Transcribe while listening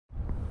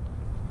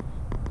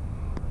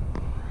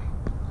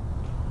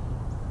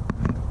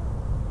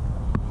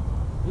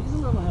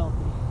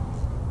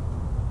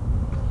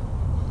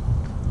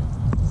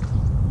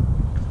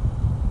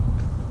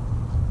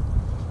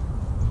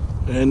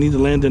I need to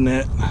land in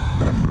that.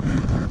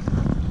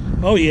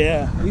 Oh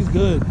yeah, he's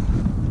good.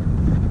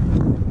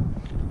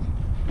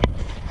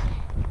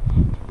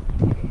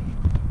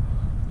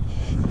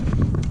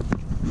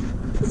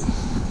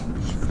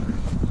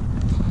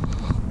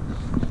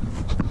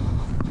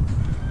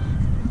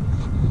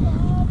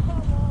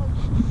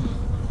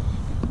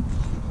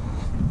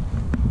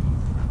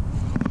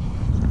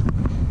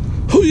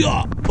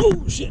 Hoo-yah!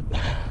 Oh shit!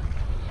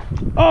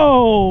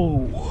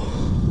 Oh!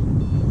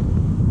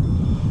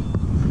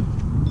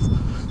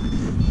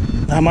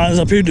 Mine's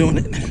up here doing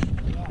it.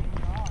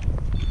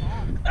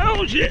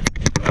 Oh shit!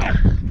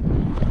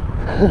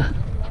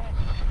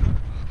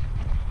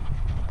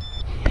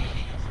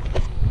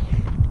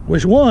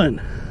 Which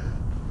one?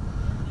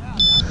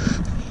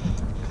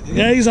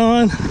 Yeah, he's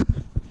on.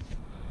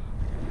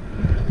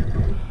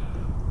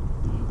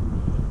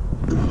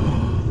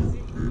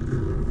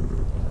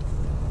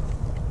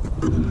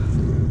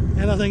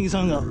 And I think he's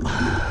hung up.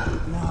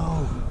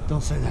 No,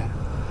 don't say that.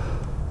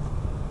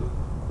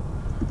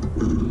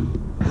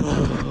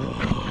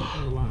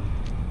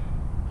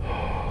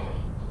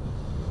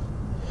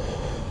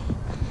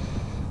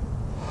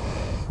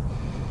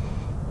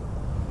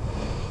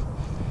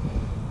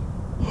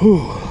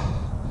 Whew.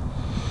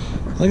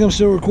 I think I'm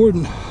still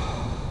recording.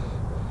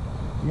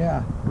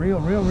 Yeah, real.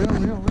 He's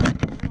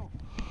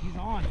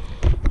on.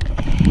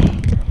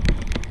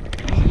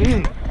 He's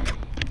big.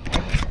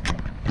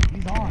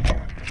 He's on.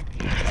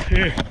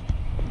 Here.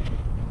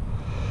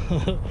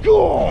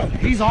 God,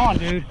 he's on,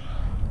 dude.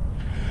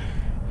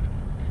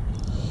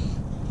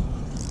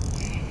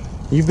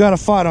 You've got a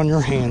fight on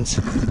your hands.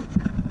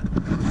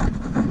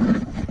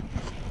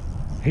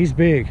 He's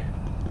big.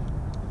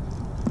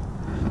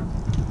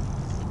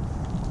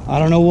 I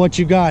don't know what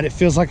you got. It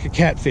feels like a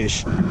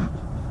catfish.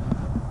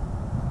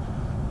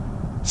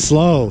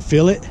 Slow.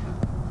 Feel it?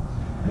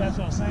 That's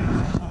what I'm saying.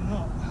 I'm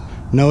up.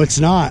 No, it's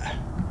not.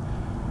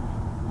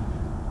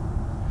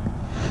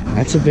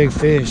 That's a big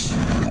fish.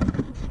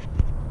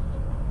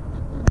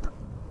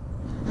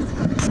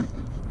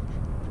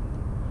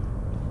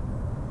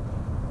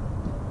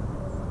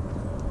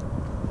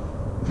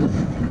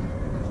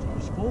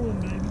 It's pulling,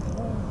 baby.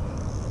 Come on.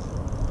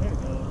 There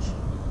it goes.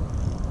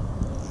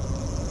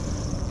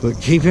 But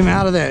keep him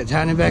out of that.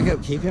 Tighten him back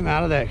up. Keep him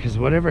out of that, because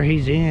whatever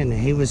he's in,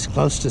 he was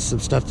close to some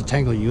stuff to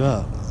tangle you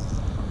up.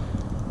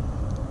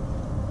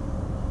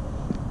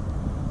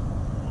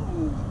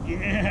 Oh,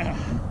 yeah.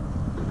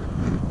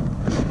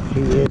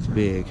 He is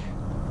big.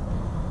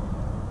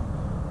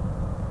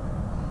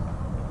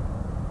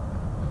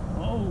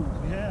 Oh,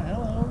 yeah.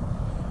 Hello.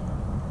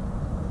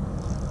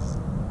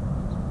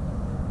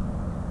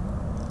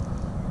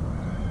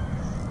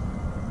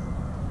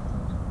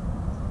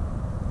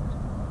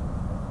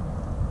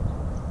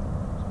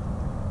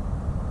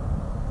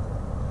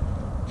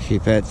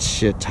 Keep that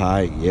shit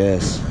tight,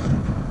 yes.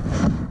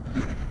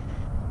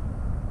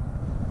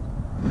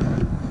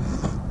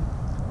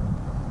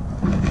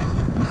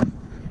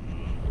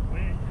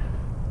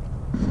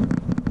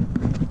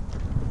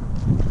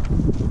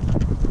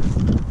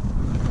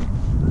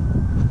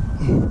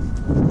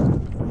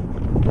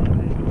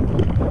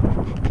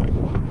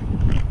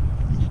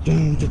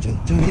 Dun, dun, dun,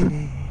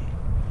 dun.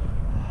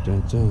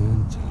 Dun,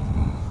 dun, dun.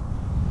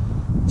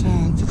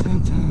 Dun, dun, dun,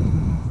 dun.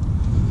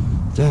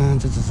 Dun,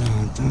 dun, dun,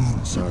 dun,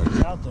 dun. Sorry.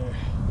 It's out there.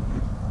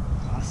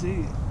 I see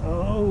it.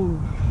 Oh.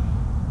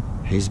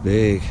 He's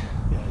big.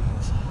 Yeah, he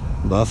is.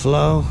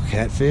 Buffalo,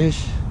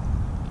 catfish.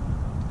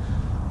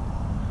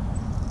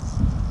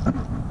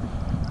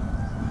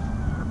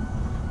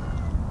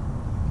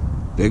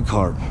 Big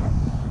carp.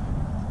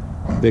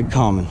 Big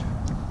common.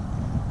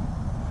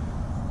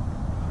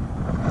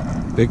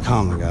 Big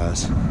common,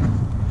 guys.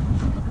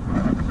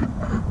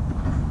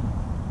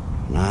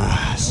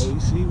 Nice. Oh, you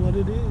see what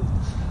it is.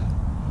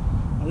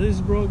 Now, this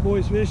is Broke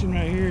Boys fishing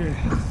right here.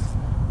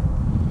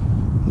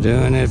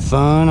 Doing it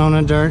fun on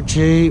a dirt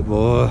cheap,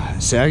 boy.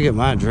 See, I get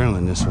my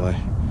adrenaline this way.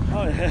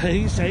 Oh, yeah,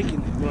 he's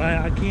taking it.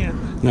 Well, I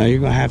can't No, you're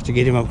gonna have to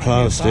get him up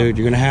close, dude.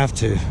 You're gonna have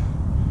to.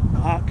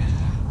 knock.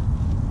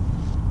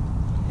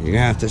 You're gonna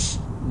have to.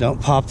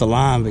 Don't pop the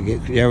line, but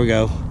get. There we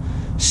go.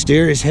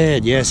 Steer his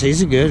head. Yes,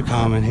 he's a good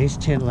common. He's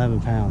 10,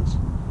 11 pounds.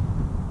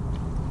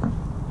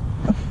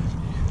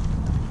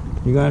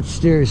 You're gonna have to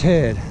steer his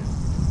head.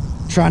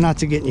 Try not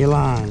to get in your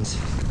lines.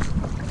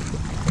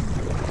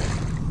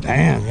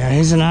 Damn, yeah,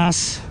 he's a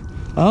nice.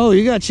 Oh,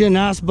 you got you a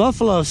nice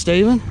buffalo,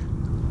 Steven.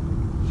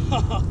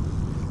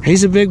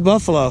 He's a big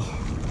buffalo.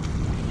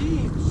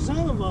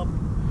 Son of a.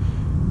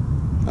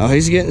 Oh,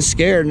 he's getting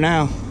scared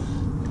now.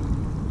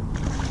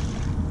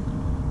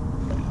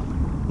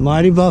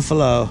 Mighty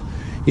buffalo.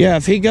 Yeah,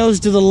 if he goes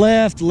to the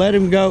left, let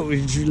him go.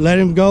 Let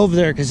him go over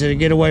there, because it'll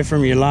get away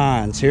from your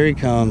lines. Here he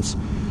comes.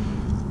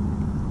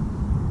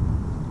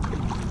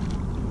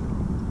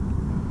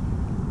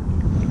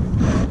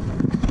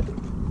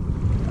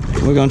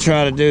 We're gonna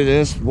try to do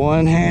this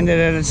one-handed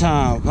at a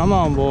time. Come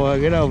on, boy,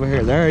 get over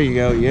here. There you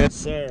go. Yes,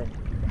 sir.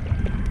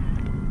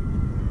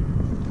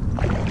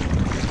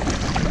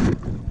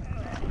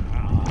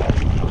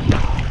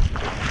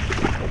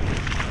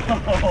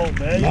 Oh,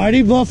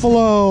 Mighty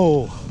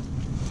buffalo.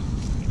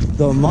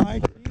 The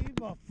mighty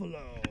buffalo.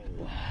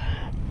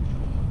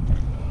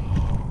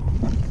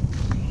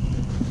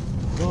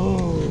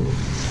 Oh.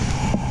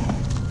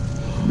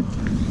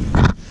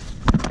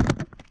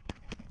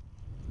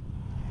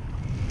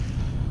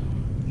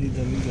 Need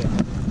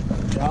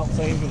the drought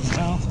thing for his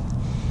mouth.